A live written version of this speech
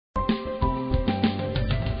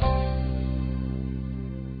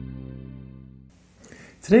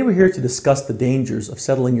Today we're here to discuss the dangers of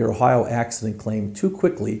settling your Ohio accident claim too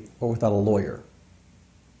quickly or without a lawyer.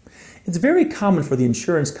 It's very common for the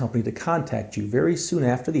insurance company to contact you very soon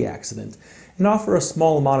after the accident and offer a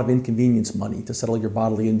small amount of inconvenience money to settle your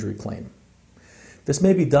bodily injury claim. This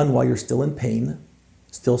may be done while you're still in pain,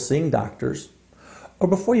 still seeing doctors, or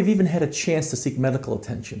before you've even had a chance to seek medical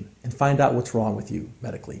attention and find out what's wrong with you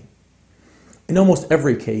medically. In almost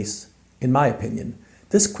every case, in my opinion,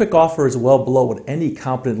 this quick offer is well below what any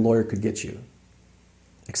competent lawyer could get you.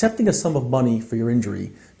 Accepting a sum of money for your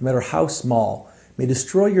injury, no matter how small, may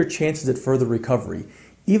destroy your chances at further recovery,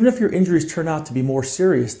 even if your injuries turn out to be more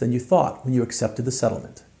serious than you thought when you accepted the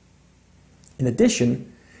settlement. In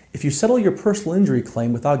addition, if you settle your personal injury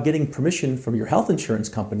claim without getting permission from your health insurance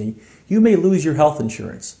company, you may lose your health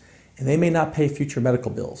insurance, and they may not pay future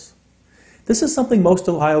medical bills. This is something most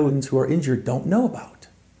Ohioans who are injured don't know about.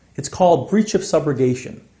 It's called breach of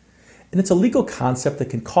subrogation, and it's a legal concept that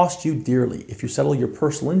can cost you dearly if you settle your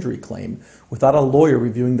personal injury claim without a lawyer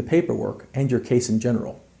reviewing the paperwork and your case in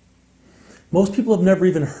general. Most people have never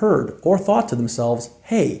even heard or thought to themselves,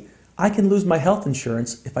 hey, I can lose my health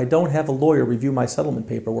insurance if I don't have a lawyer review my settlement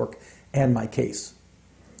paperwork and my case.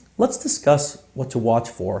 Let's discuss what to watch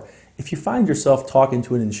for if you find yourself talking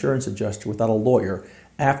to an insurance adjuster without a lawyer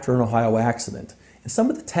after an Ohio accident, and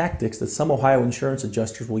some of the tactics that some Ohio insurance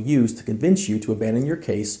adjusters will use to convince you to abandon your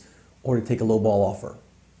case or to take a lowball offer.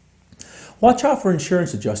 Watch out for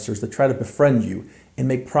insurance adjusters that try to befriend you and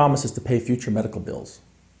make promises to pay future medical bills.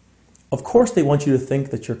 Of course, they want you to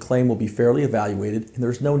think that your claim will be fairly evaluated and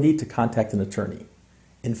there's no need to contact an attorney.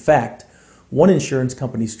 In fact, one insurance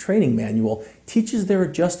company's training manual teaches their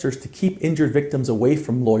adjusters to keep injured victims away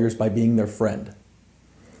from lawyers by being their friend.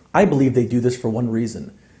 I believe they do this for one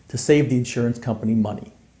reason: to save the insurance company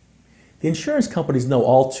money. The insurance companies know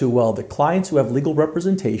all too well that clients who have legal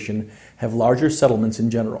representation have larger settlements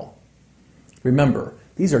in general. Remember,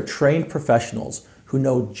 these are trained professionals who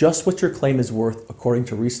know just what your claim is worth according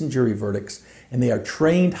to recent jury verdicts, and they are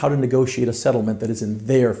trained how to negotiate a settlement that is in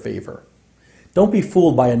their favor. Don't be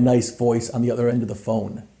fooled by a nice voice on the other end of the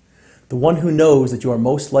phone, the one who knows that you are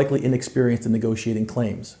most likely inexperienced in negotiating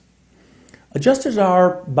claims. Adjusters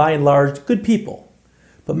are, by and large, good people,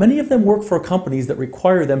 but many of them work for companies that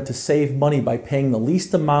require them to save money by paying the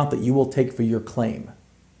least amount that you will take for your claim.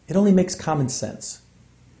 It only makes common sense.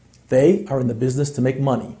 They are in the business to make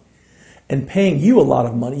money, and paying you a lot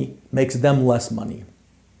of money makes them less money.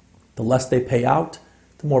 The less they pay out,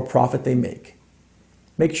 the more profit they make.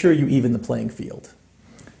 Make sure you even the playing field.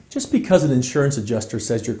 Just because an insurance adjuster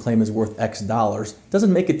says your claim is worth X dollars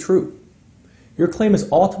doesn't make it true. Your claim is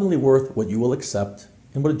ultimately worth what you will accept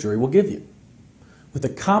and what a jury will give you. With a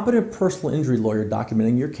competent personal injury lawyer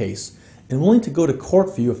documenting your case and willing to go to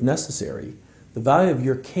court for you if necessary, the value of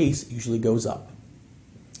your case usually goes up.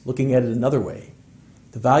 Looking at it another way,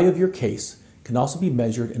 the value of your case can also be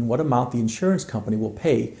measured in what amount the insurance company will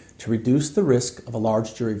pay to reduce the risk of a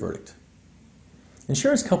large jury verdict.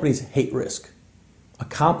 Insurance companies hate risk. A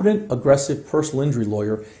competent, aggressive personal injury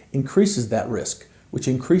lawyer increases that risk, which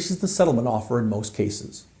increases the settlement offer in most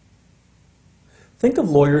cases. Think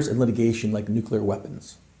of lawyers in litigation like nuclear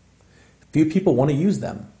weapons. Few people want to use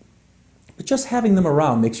them, but just having them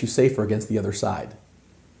around makes you safer against the other side.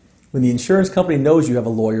 When the insurance company knows you have a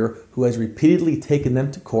lawyer who has repeatedly taken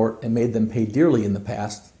them to court and made them pay dearly in the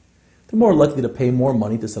past, they're more likely to pay more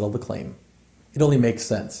money to settle the claim. It only makes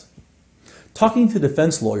sense. Talking to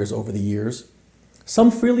defense lawyers over the years,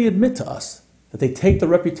 some freely admit to us that they take the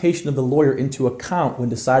reputation of the lawyer into account when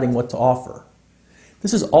deciding what to offer.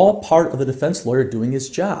 This is all part of the defense lawyer doing his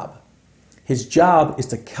job. His job is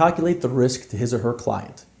to calculate the risk to his or her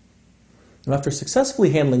client. Now, after successfully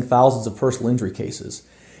handling thousands of personal injury cases,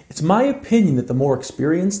 it's my opinion that the more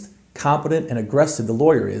experienced, competent, and aggressive the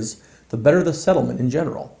lawyer is, the better the settlement in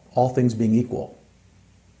general, all things being equal.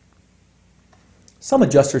 Some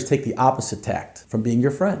adjusters take the opposite tact from being your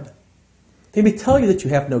friend. They may tell you that you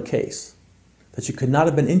have no case, that you could not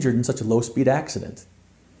have been injured in such a low-speed accident.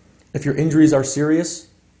 If your injuries are serious,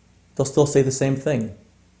 they'll still say the same thing.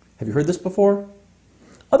 Have you heard this before?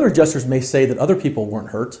 Other adjusters may say that other people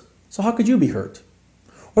weren't hurt, so how could you be hurt?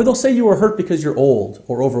 Or they'll say you were hurt because you're old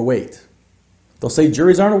or overweight. They'll say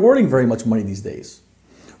juries aren't awarding very much money these days.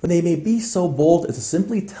 Or they may be so bold as to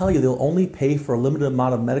simply tell you they'll only pay for a limited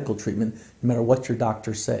amount of medical treatment no matter what your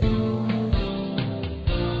doctors say.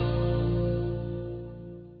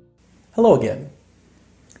 Hello again.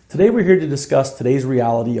 Today we're here to discuss today's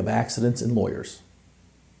reality of accidents and lawyers.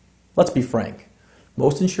 Let's be frank.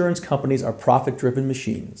 Most insurance companies are profit-driven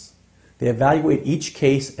machines. They evaluate each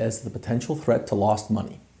case as the potential threat to lost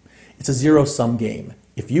money. It's a zero-sum game.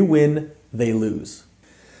 If you win, they lose.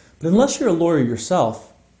 But unless you're a lawyer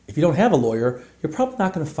yourself, if you don't have a lawyer, you're probably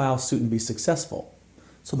not going to file suit and be successful.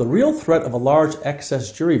 So the real threat of a large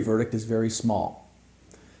excess jury verdict is very small.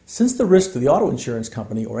 Since the risk to the auto insurance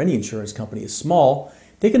company or any insurance company is small,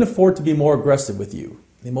 they can afford to be more aggressive with you.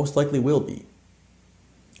 They most likely will be.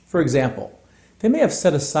 For example, they may have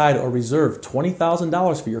set aside or reserved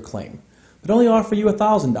 $20,000 for your claim, but only offer you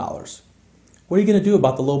 $1,000. What are you going to do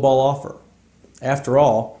about the lowball offer? After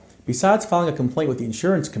all, besides filing a complaint with the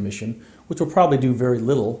insurance commission, which will probably do very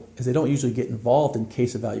little as they don't usually get involved in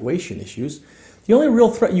case evaluation issues, the only real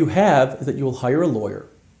threat you have is that you will hire a lawyer.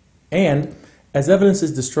 And as evidence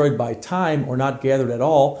is destroyed by time or not gathered at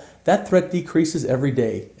all, that threat decreases every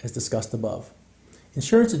day, as discussed above.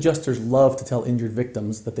 Insurance adjusters love to tell injured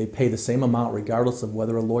victims that they pay the same amount regardless of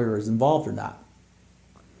whether a lawyer is involved or not.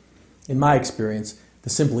 In my experience,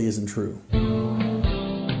 this simply isn't true.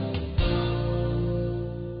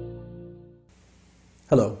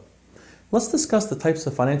 Hello. Let's discuss the types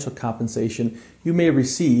of financial compensation you may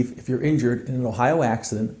receive if you're injured in an Ohio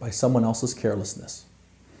accident by someone else's carelessness.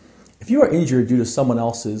 If you are injured due to someone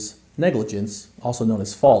else's negligence, also known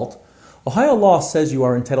as fault, Ohio law says you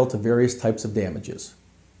are entitled to various types of damages.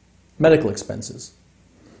 Medical expenses.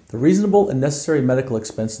 The reasonable and necessary medical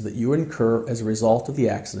expenses that you incur as a result of the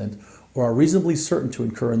accident or are reasonably certain to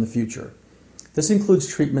incur in the future. This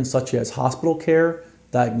includes treatments such as hospital care,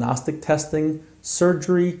 diagnostic testing,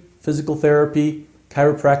 surgery, physical therapy,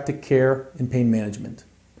 chiropractic care, and pain management.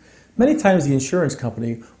 Many times the insurance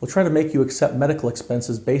company will try to make you accept medical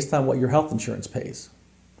expenses based on what your health insurance pays.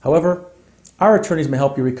 However, our attorneys may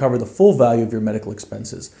help you recover the full value of your medical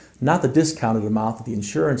expenses, not the discounted amount that the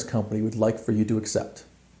insurance company would like for you to accept.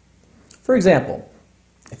 For example,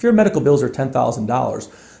 if your medical bills are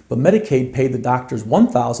 $10,000, but Medicaid paid the doctors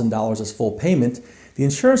 $1,000 as full payment, the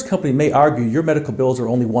insurance company may argue your medical bills are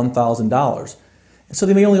only $1,000, and so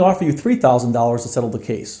they may only offer you $3,000 to settle the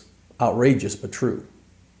case. Outrageous, but true.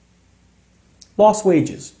 Lost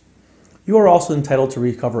wages. You are also entitled to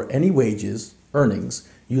recover any wages, earnings,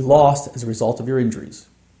 you lost as a result of your injuries.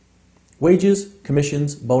 Wages,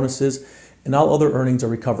 commissions, bonuses, and all other earnings are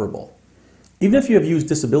recoverable. Even if you have used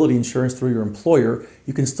disability insurance through your employer,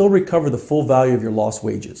 you can still recover the full value of your lost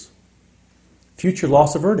wages. Future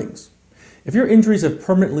loss of earnings. If your injuries have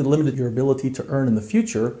permanently limited your ability to earn in the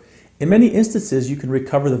future, in many instances you can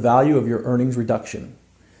recover the value of your earnings reduction.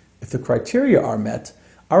 If the criteria are met,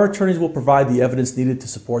 our attorneys will provide the evidence needed to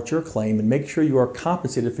support your claim and make sure you are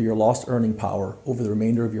compensated for your lost earning power over the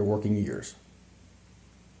remainder of your working years.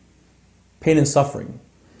 Pain and suffering.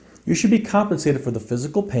 You should be compensated for the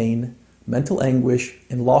physical pain, mental anguish,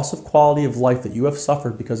 and loss of quality of life that you have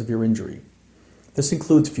suffered because of your injury. This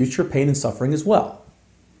includes future pain and suffering as well.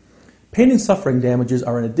 Pain and suffering damages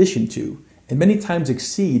are in addition to, and many times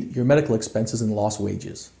exceed, your medical expenses and lost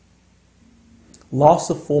wages. Loss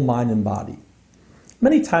of full mind and body.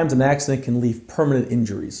 Many times an accident can leave permanent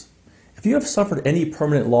injuries. If you have suffered any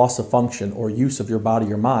permanent loss of function or use of your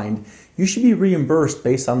body or mind, you should be reimbursed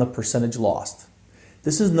based on the percentage lost.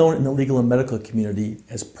 This is known in the legal and medical community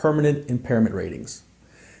as permanent impairment ratings.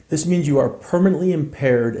 This means you are permanently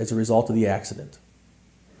impaired as a result of the accident.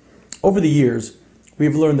 Over the years, we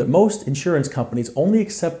have learned that most insurance companies only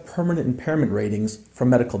accept permanent impairment ratings from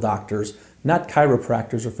medical doctors, not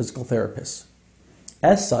chiropractors or physical therapists.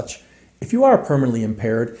 As such, if you are permanently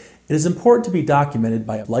impaired, it is important to be documented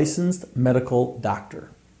by a licensed medical doctor.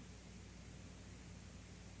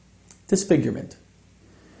 Disfigurement.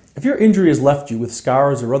 If your injury has left you with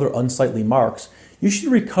scars or other unsightly marks, you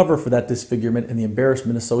should recover for that disfigurement and the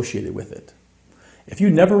embarrassment associated with it. If you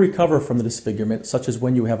never recover from the disfigurement, such as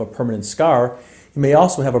when you have a permanent scar, you may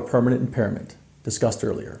also have a permanent impairment, discussed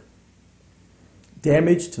earlier.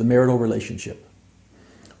 Damage to the marital relationship.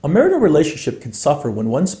 A marital relationship can suffer when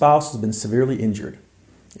one spouse has been severely injured.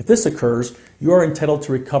 If this occurs, you are entitled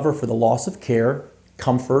to recover for the loss of care,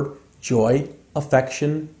 comfort, joy,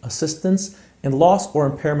 affection, assistance, and loss or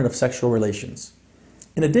impairment of sexual relations.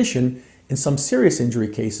 In addition, in some serious injury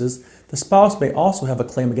cases, the spouse may also have a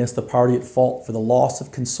claim against the party at fault for the loss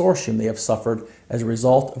of consortium they have suffered as a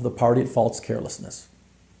result of the party at fault's carelessness.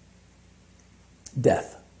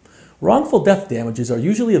 Death. Wrongful death damages are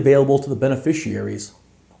usually available to the beneficiaries,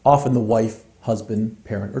 often the wife, husband,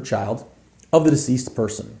 parent, or child, of the deceased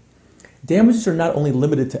person. Damages are not only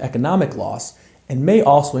limited to economic loss and may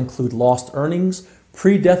also include lost earnings,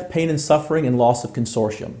 pre-death pain and suffering, and loss of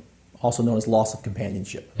consortium, also known as loss of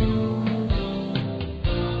companionship.